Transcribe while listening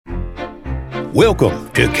Welcome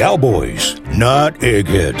to Cowboys, Not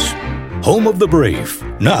Eggheads. Home of the brave,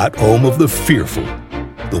 not home of the fearful.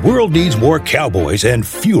 The world needs more cowboys and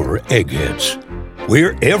fewer eggheads.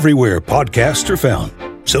 We're everywhere podcasts are found.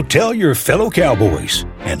 So tell your fellow cowboys,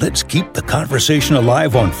 and let's keep the conversation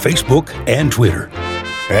alive on Facebook and Twitter.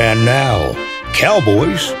 And now,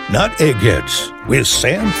 Cowboys, Not Eggheads, with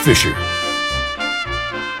Sam Fisher.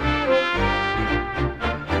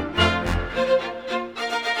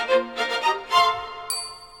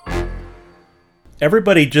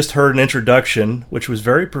 Everybody just heard an introduction, which was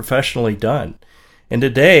very professionally done. And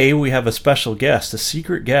today we have a special guest, a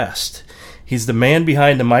secret guest. He's the man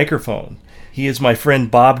behind the microphone. He is my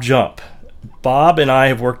friend Bob Jump. Bob and I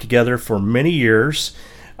have worked together for many years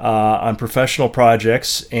on professional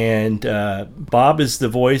projects, and Bob is the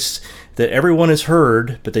voice that everyone has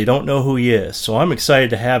heard, but they don't know who he is. So I'm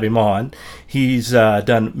excited to have him on. He's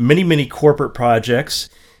done many corporate projects.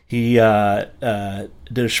 He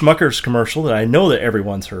did a Schmuckers commercial that I know that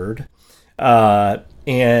everyone's heard.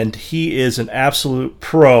 And he is an absolute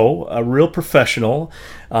pro, a real professional.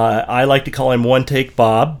 I like to call him One Take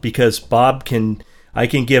Bob because I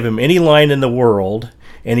can give him any line in the world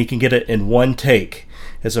and he can get it in one take.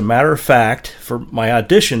 As a matter of fact, for my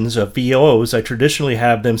auditions of VOs, I traditionally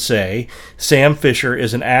have them say, Sam Fisher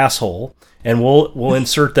is an asshole. And we'll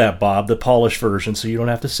insert that, Bob, the polished version, so you don't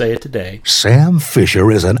have to say it today. Sam Fisher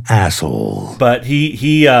is an asshole. But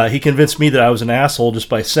he convinced me that I was an asshole just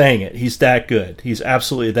by saying it. He's that good. He's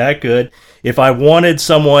absolutely that good. If I wanted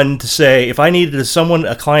someone to say, if I needed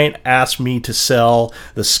a client asked me to sell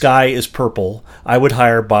The Sky is Purple, I would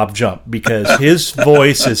hire Bob Jump because his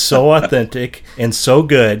voice is so authentic and so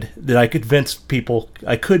good that I could convince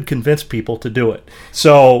people to do it.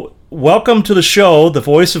 So, welcome to the show, the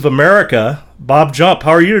voice of America, Bob Jump.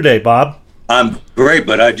 How are you today, Bob? I'm great,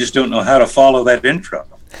 but I just don't know how to follow that intro.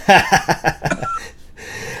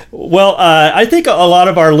 Well, I think a lot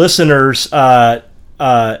of our listeners are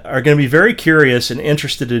going to be very curious and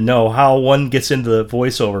interested to know how one gets into the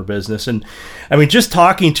voiceover business. And I mean, just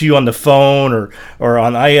talking to you on the phone or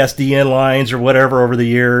on ISDN lines or whatever over the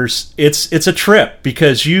years, it's a trip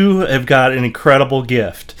because you have got an incredible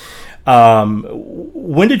gift.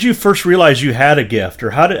 When did you first realize you had a gift, or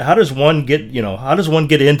how does one get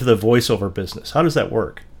into the voiceover business? How does that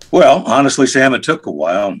work? Well, honestly, Sam, it took a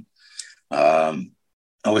while. I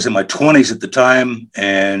was in my 20s at the time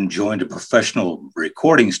and joined a professional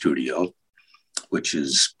recording studio, which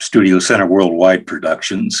is Studio Center Worldwide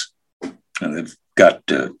Productions. And they've got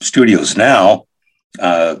studios now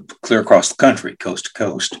clear across the country, coast to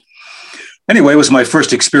coast. Anyway, it was my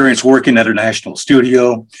first experience working at a national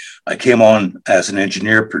studio. I came on as an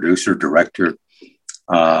engineer, producer, director.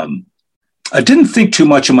 I didn't think too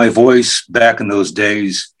much of my voice back in those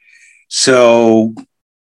days. So,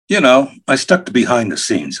 I stuck to behind the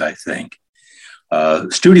scenes, I think.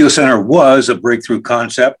 Studio Center was a breakthrough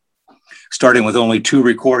concept, starting with only 2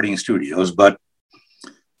 recording studios, but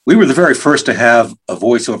we were the very first to have a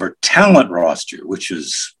voiceover talent roster, which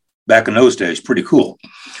is, back in those days, pretty cool.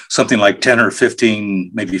 Something like 10 or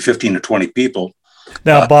 15, maybe 15 to 20 people.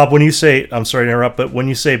 Now, Bob, when you say, I'm sorry to interrupt, but when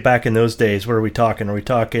you say back in those days, what are we talking? Are we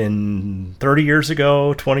talking 30 years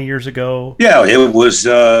ago, 20 years ago? Yeah, it was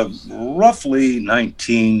roughly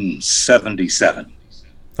 1977.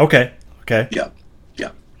 Okay. Yeah.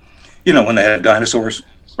 When they had dinosaurs,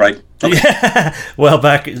 right? Okay. Yeah. Well,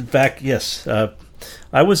 back, yes.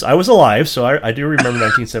 I was alive, so I do remember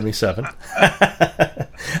 1977.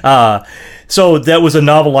 So that was a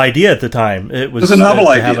novel idea at the time. It was a novel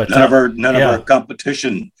idea. None of our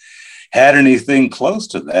competition had anything close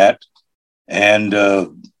to that, and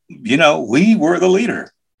we were the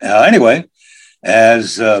leader. Anyway,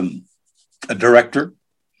 as a director,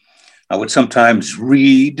 I would sometimes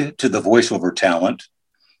read to the voiceover talent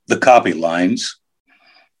the copy lines.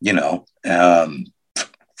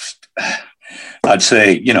 I'd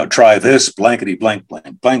say, try this, blankety blank,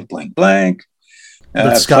 blank, blank, blank, blank.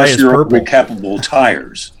 The sky is purple. Recapable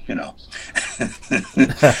tires,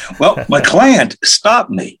 Well, my client stopped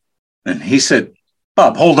me and he said,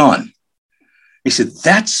 Bob, hold on. He said,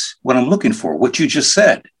 that's what I'm looking for, what you just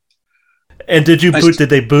said. And did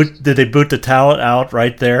they boot the talent out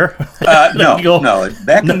right there? No.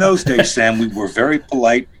 Back in those days, Sam, we were very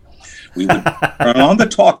polite. We would turn on the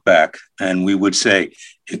talk back and we would say,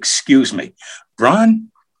 excuse me, Ron,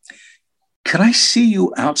 can I see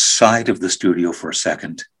you outside of the studio for a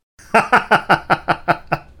second?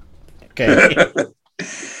 Okay.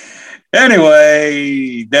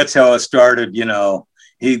 Anyway, that's how it started.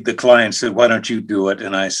 The client said, why don't you do it?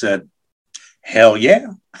 And I said, hell yeah.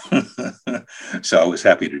 So I was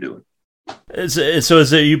happy to do it. So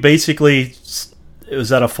is it you basically? Was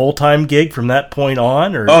that a full-time gig from that point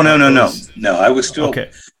on? Or no. I was still okay.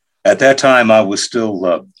 At that time. I was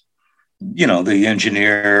still, the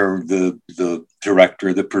engineer, the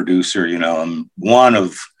director, the producer. One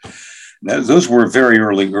of those were very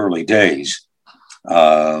early days.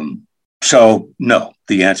 So no,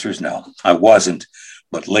 the answer is no. I wasn't,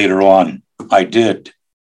 but later on, I did.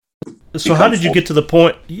 So how did you get to the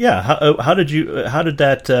point? Yeah, how did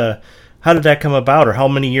that come about, or how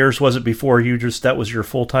many years was it before that was your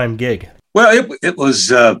full-time gig? Well, it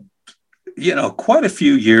was quite a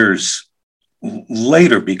few years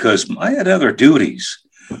later, because I had other duties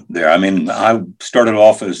there. I mean, I started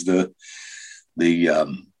off as the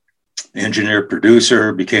engineer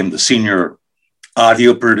producer, became the senior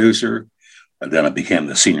audio producer, and then I became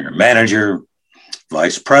the senior manager,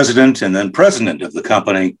 vice president, and then president of the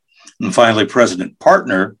company, and finally president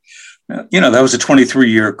partner. That was a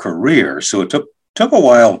 23-year career. So it took a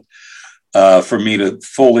while for me to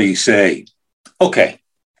fully say, okay,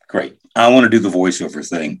 great, I want to do the voiceover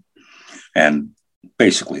thing. And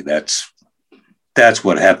basically that's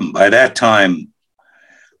what happened. By that time,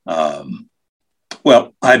 I'd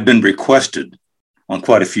been requested on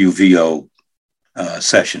quite a few VO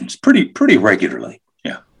sessions pretty regularly.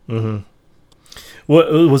 Yeah. Mm-hmm.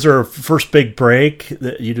 What was there a first big break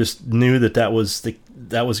that you just knew that was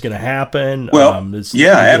going to happen? Well, absolutely.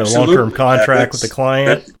 A long-term contract with the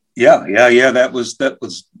client. That was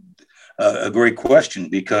a great question,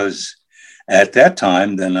 because at that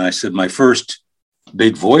time, then I said my first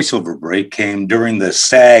big voiceover break came during the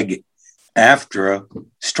SAG-AFTRA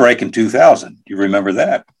strike in 2000. You remember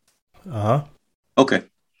that? Uh-huh. Okay.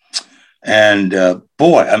 And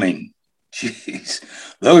boy, I mean, geez,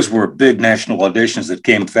 those were big national auditions that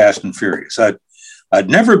came fast and furious. I'd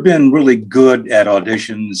never been really good at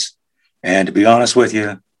auditions, and to be honest with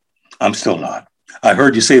you, I'm still not. I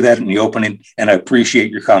heard you say that in the opening, and I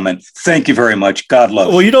appreciate your comment. Thank you very much. God love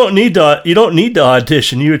you. Well, you don't need to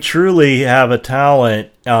audition. You truly have a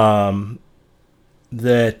talent that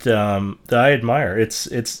I admire. It's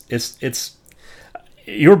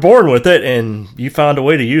you were born with it, and you found a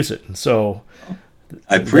way to use it. So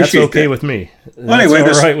I appreciate that's okay that. with me. Well, anyway,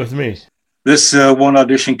 that's all right with me. This one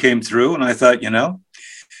audition came through, and I thought,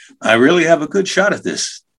 I really have a good shot at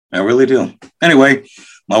this. I really do. Anyway,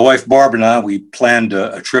 my wife, Barb, and I, we planned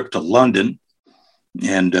a trip to London,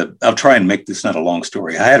 and I'll try and make this not a long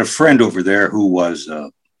story. I had a friend over there who was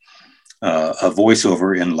a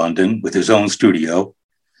voiceover in London with his own studio.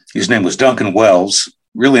 His name was Duncan Wells,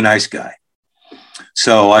 really nice guy.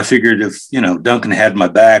 So I figured if, Duncan had my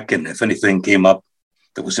back, and if anything came up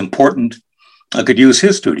that was important, I could use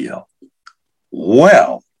his studio.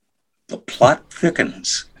 Well, the plot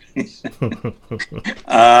thickens.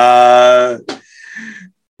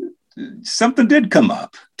 Something did come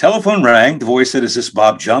up. Telephone rang. The voice said, "Is this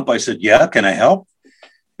Bob Jump?" I said, "Yeah, can I help?"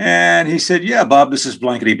 And he said, "Yeah, Bob, this is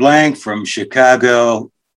blankety blank from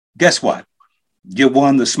Chicago. Guess what? You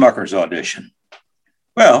won the Smuckers audition."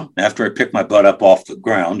 Well, after I picked my butt up off the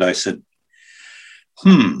ground, I said,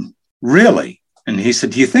 really? And he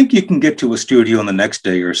said, "Do you think you can get to a studio in the next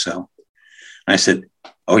day or so?" I said,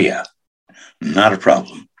 "Oh, yeah, not a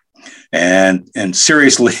problem." And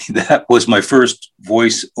seriously, that was my first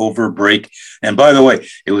voiceover break. And by the way,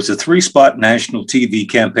 it was a 3-spot national TV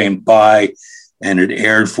campaign and it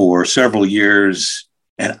aired for several years.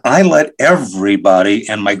 And I let everybody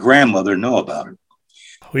and my grandmother know about it.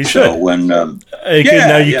 We should. So when,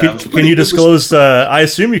 can you disclose? I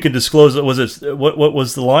assume you can disclose. What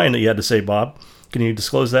was the line that you had to say, Bob? Can you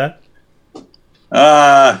disclose that?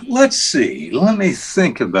 Let's see. Let me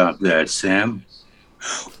think about that, Sam.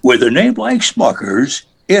 With a name like Smuckers,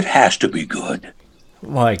 it has to be good.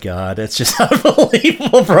 My God, it's just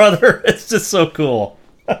unbelievable, brother. It's just so cool.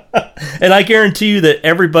 And I guarantee you that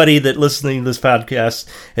everybody that listening to this podcast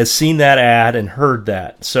has seen that ad and heard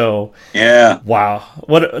that. So yeah, wow,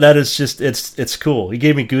 that is just it's cool. You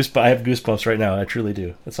gave me goosebumps. I have goosebumps right now. I truly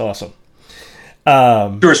do. It's awesome.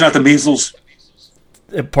 Sure, it's not the measles.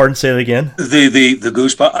 Pardon, say that again. The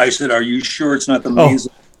goosebumps. I said, "Are you sure it's not the measles?"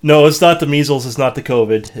 No, it's not the measles. It's not the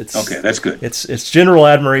COVID. It's okay. That's good. It's general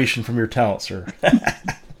admiration from your talent, sir.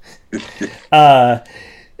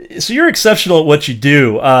 So you're exceptional at what you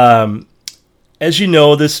do. As you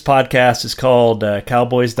know, this podcast is called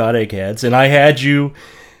Cowboys Not Eggheads, and I had you,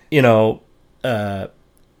 I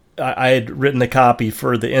had written the copy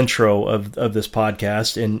for the intro of this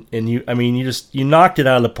podcast, and you knocked it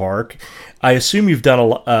out of the park. I assume you've done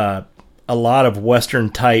a lot of Western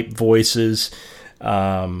type voices,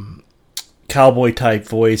 cowboy type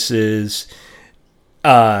voices.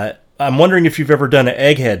 I'm wondering if you've ever done an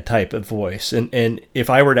egghead type of voice, and if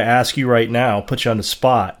I were to ask you right now, put you on the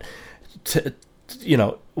spot,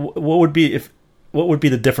 what would be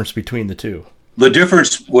the difference between the two? The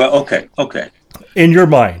difference? Well, okay. In your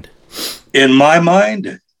mind? In my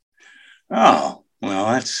mind? Oh, well,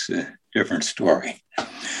 that's a different story. All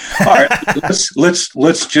right,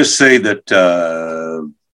 let's just say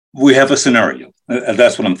that we have a scenario.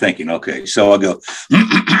 That's what I'm thinking. Okay, so I'll go.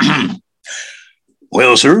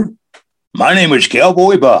 Well, sir, my name is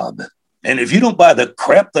Cowboy Bob, and if you don't buy the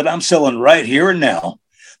crap that I'm selling right here and now,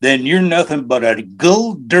 then you're nothing but a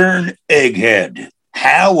gold darn egghead.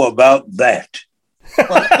 How about that?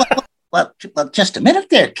 Well, just a minute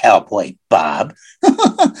there, Cowboy Bob.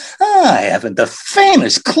 I haven't the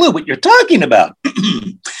faintest clue what you're talking about.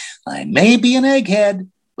 I may be an egghead,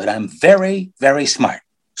 but I'm very, very smart.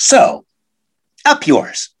 So, up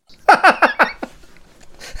yours.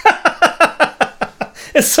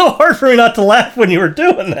 It's so hard for me not to laugh when you were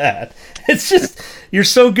doing that. It's just, you're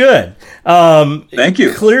so good. Thank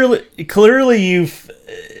you. Clearly you've,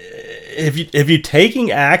 have you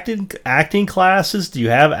taken acting classes? Do you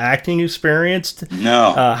have acting experience?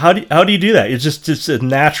 No. How do you do that? It's just a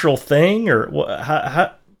natural thing, or what?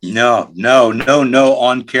 How? No.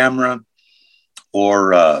 On camera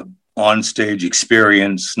or on stage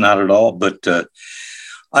experience, not at all. But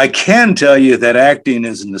I can tell you that acting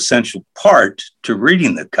is an essential part to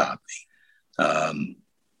reading the copy.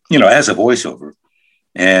 As a voiceover.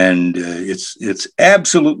 And it's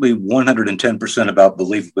absolutely 110% about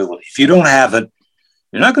believability. If you don't have it,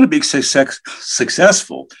 you're not going to be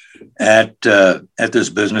successful at this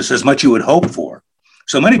business as much you would hope for.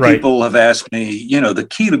 So many people have asked me, the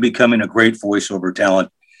key to becoming a great voiceover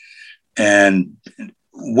talent, and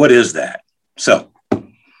what is that? So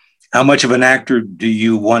how much of an actor do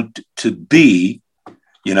you want to be,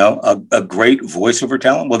 a great voiceover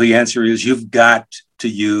talent? Well, the answer is you've got to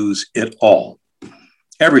use it all.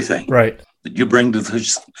 Everything that you bring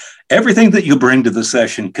to everything that you bring to the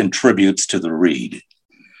session contributes to the read.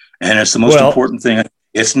 And it's the most important thing.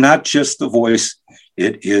 It's not just the voice.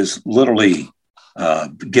 It is literally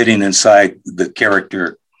getting inside the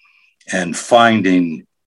character and finding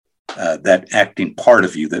that acting part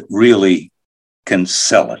of you that really can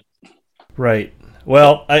sell it. Right.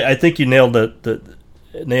 Well, I think you nailed the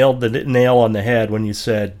nail on the head when you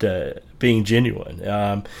said being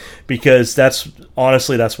genuine, because that's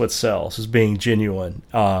what sells, is being genuine.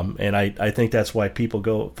 And I think that's why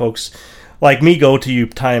folks like me go to you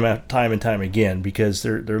time and time again, because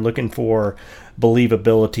they're looking for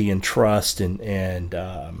believability and trust and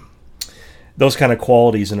those kind of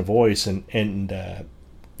qualities in a voice, and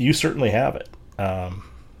you certainly have it.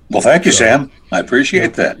 Well, thank you, Sam. I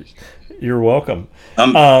appreciate that. You're welcome.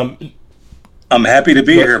 I'm happy to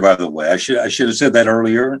be here, by the way. I should have said that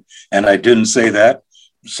earlier, and I didn't say that.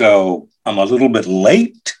 So I'm a little bit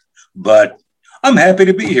late, but I'm happy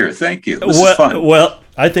to be here. Thank you. This is fun. Well,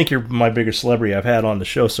 I think you're my biggest celebrity I've had on the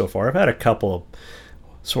show so far. I've had a couple of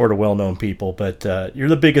sort of well-known people, but you're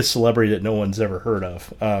the biggest celebrity that no one's ever heard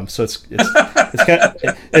of. So it's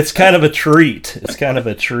kind of a treat. It's kind of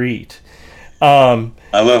a treat. I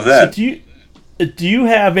love that. So do you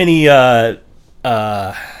have any?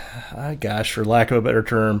 For lack of a better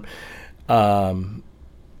term,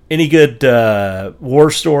 any good war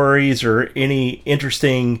stories or any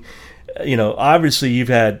interesting, obviously you've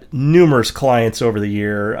had numerous clients over the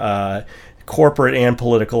year, corporate and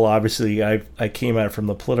political. Obviously I came at it from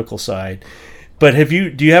the political side, but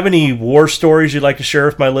do you have any war stories you'd like to share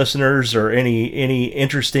with my listeners, or any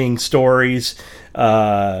interesting stories,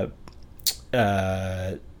 as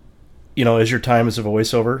your time as a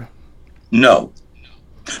voiceover? No,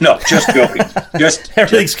 just joking.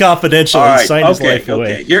 Everything's confidential. All right. Sign his life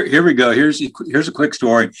away. Here we go. Here's a quick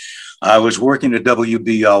story. I was working at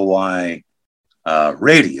WBLY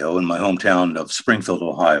radio in my hometown of Springfield,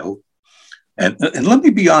 Ohio, and let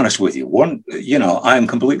me be honest with you. I'm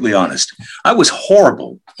completely honest. I was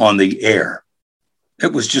horrible on the air.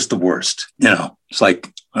 It was just the worst. It's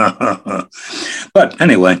like. But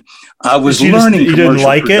anyway, I was learning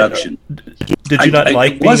commercial production. Did you not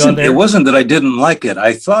like being on there? It wasn't that I didn't like it.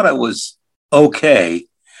 I thought I was okay.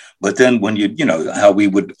 But then when how we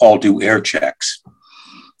would all do air checks,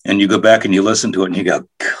 and you go back and you listen to it and you go,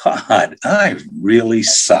 God, I really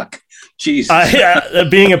suck. Jesus.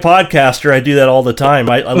 Being a podcaster, I do that all the time.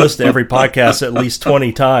 I listen to every podcast at least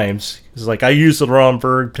 20 times. It's like I used the wrong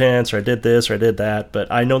verb tense, or I did this, or I did that, but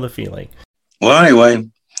I know the feeling. Well, anyway,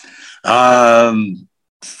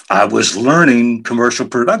 I was learning commercial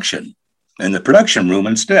production in the production room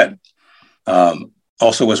instead.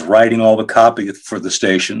 Also was writing all the copy for the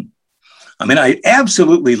station. I mean, I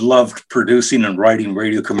absolutely loved producing and writing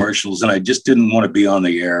radio commercials, and I just didn't want to be on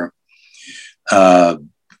the air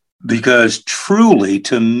because truly,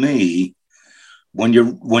 to me, when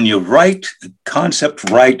you write,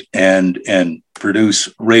 write and produce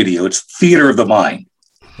radio, it's theater of the mind.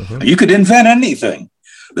 Mm-hmm. You could invent anything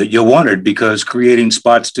that you wanted because creating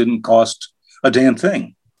spots didn't cost a damn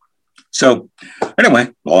thing. So anyway,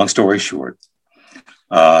 long story short,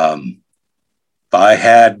 I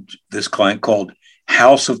had this client called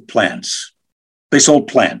House of Plants. They sold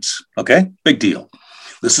plants. Okay, big deal.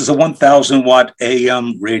 This is a 1,000 watt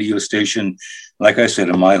AM radio station, like I said,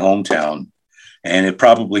 in my hometown. And it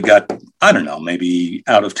probably got, I don't know, maybe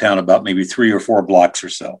out of town about maybe 3 or 4 blocks or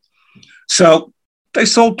so. So they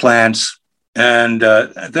sold plants. And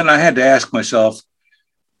then I had to ask myself,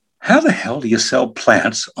 how the hell do you sell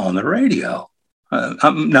plants on the radio?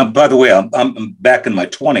 Now, by the way, I'm back in my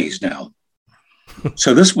 20s now.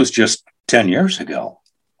 So this was just 10 years ago.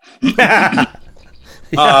 Yeah.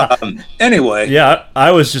 Anyway. Yeah,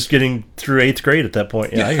 I was just getting through 8th grade at that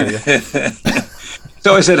point. Yeah, I hear you.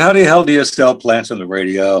 So I said, how the hell do you sell plants on the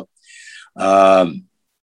radio?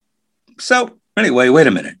 So anyway, wait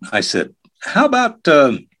a minute. I said, how about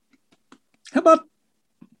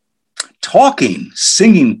talking,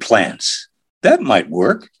 singing plants? That might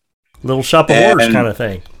work. Little Shop of Horrors kind of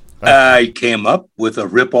thing. I came up with a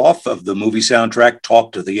ripoff of the movie soundtrack,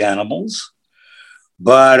 Talk to the Animals.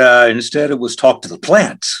 But instead it was Talk to the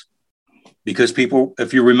Plants. Because people,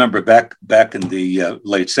 if you remember back in the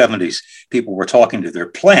late 70s, people were talking to their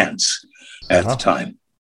plants at the time.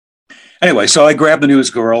 Anyway, so I grabbed the news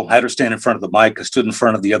girl, had her stand in front of the mic. I stood in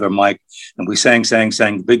front of the other mic, and we sang.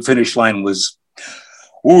 The big finish line was,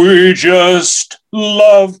 "We just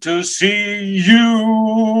love to see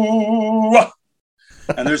you."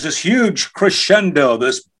 And there's this huge crescendo,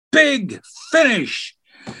 this big finish.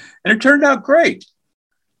 And it turned out great.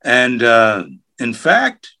 And in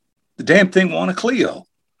fact, the damn thing won a Clio.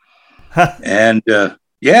 And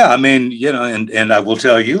yeah, I mean, you know, and I will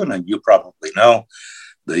tell you, and you probably know,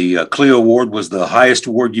 the Clio Award was the highest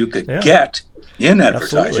award you could get in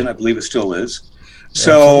advertising. Absolutely. I believe it still is.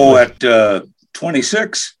 So at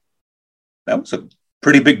 26, that was a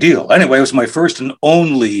pretty big deal. Anyway, it was my first and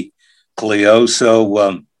only Clio.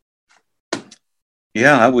 So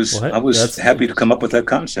yeah, I was happy to come up with that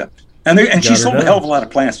concept. And she sold a hell of a lot of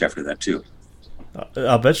plants after that too.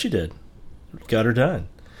 I'll bet she did. Got her done.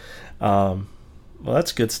 Well,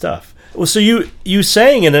 that's good stuff. Well, so you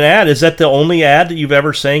sang in an ad. Is that the only ad that you've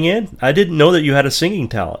ever sang in? I didn't know that you had a singing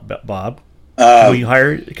talent, Bob. Can we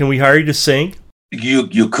hire you to sing?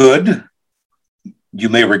 You could. You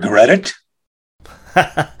may regret it.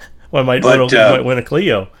 Well, might win a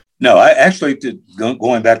Clio. No, I actually did.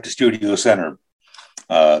 Going back to Studio Center,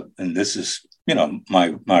 and this is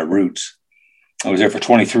my roots. I was there for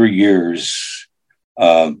 23 years.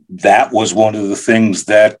 That was one of the things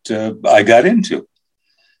that I got into.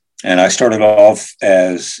 And I started off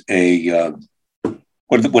as a,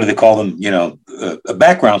 what do they call them? A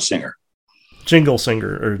background singer. Jingle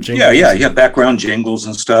singer or jingle. Yeah. Background jingles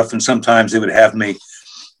and stuff. And sometimes they would have me,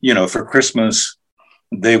 for Christmas,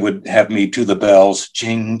 they would have me to the bells,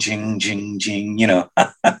 jing, jing, jing, jing, Yeah,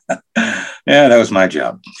 that was my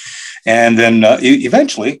job. And then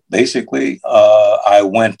eventually, basically, I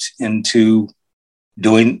went into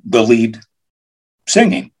doing the lead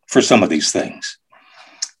singing for some of these things.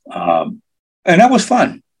 And that was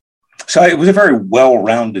fun. So it was a very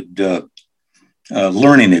well-rounded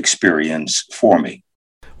learning experience for me.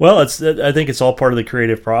 Well, I think it's all part of the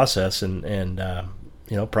creative process and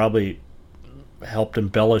probably helped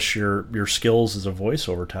embellish your skills as a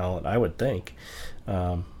voiceover talent, I would think.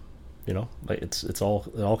 It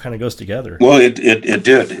all kind of goes together. Well, it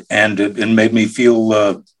did. And it made me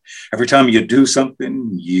feel, every time you do something,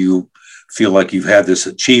 you feel like you've had this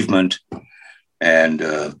achievement. And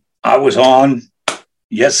I was on,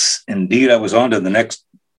 yes, indeed, I was on to the next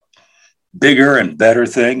bigger and better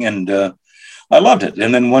thing. And I loved it.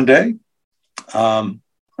 And then one day,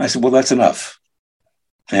 I said, well, that's enough.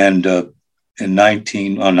 And in not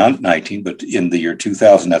 19, but in the year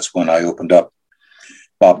 2000, that's when I opened up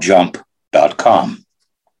BobJump.com.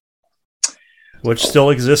 Which still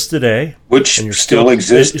exists today. Which still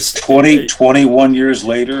exists 21 years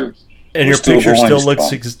later. And your picture still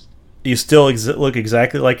looks... You still look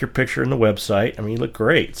exactly like your picture in the website. I mean, you look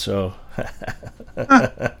great. So,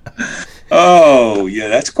 oh yeah,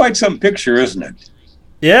 that's quite some picture, isn't it?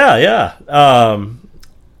 Yeah.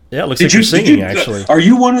 It looks like you're singing. Actually, are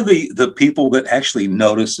you one of the people that actually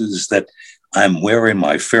notices that I'm wearing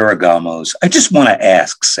my Ferragamos? I just want to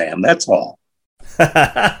ask, Sam. That's all.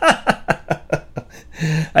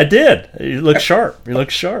 I did. You look sharp. You look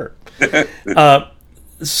sharp.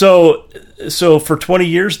 So for 20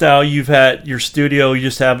 years now, you've had your studio. You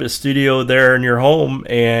just have a studio there in your home,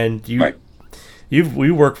 and you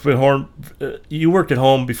worked at home. You worked at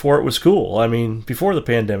home before it was cool. I mean, before the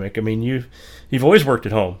pandemic. I mean, you've always worked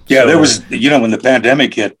at home. Yeah, so, there was. When the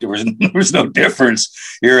pandemic hit, there was no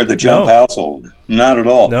difference here at the Jump household. Not at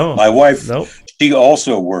all. No, my wife. Nope. She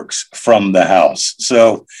also works from the house.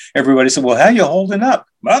 So everybody said, well, how you holding up?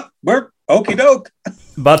 Well, we're okie doke.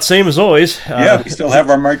 About the same as always. Yeah, we still have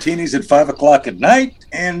our martinis at 5:00 at night,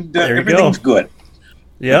 and everything's good.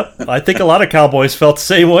 Yep. I think a lot of cowboys felt the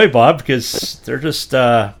same way, Bob, because they're just,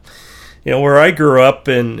 where I grew up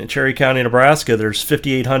in Cherry County, Nebraska, there's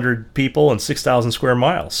 5,800 people and 6,000 square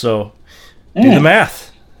miles. So do the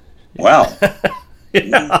math. Wow.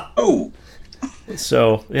 Yeah. Oh.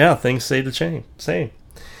 So, yeah, things stay the same.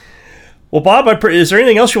 Well, Bob, is there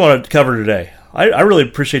anything else you want to cover today? I really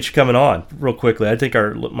appreciate you coming on real quickly. I think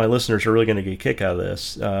my listeners are really going to get a kick out of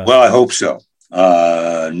this. Well, I hope so.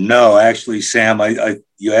 No, actually, Sam,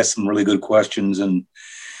 you asked some really good questions. And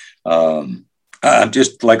I'm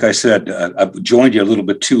just, like I said, I've joined you a little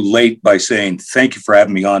bit too late by saying thank you for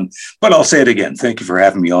having me on. But I'll say it again. Thank you for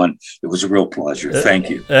having me on. It was a real pleasure. Thank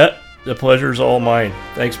you. The pleasure is all mine.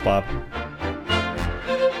 Thanks, Bob.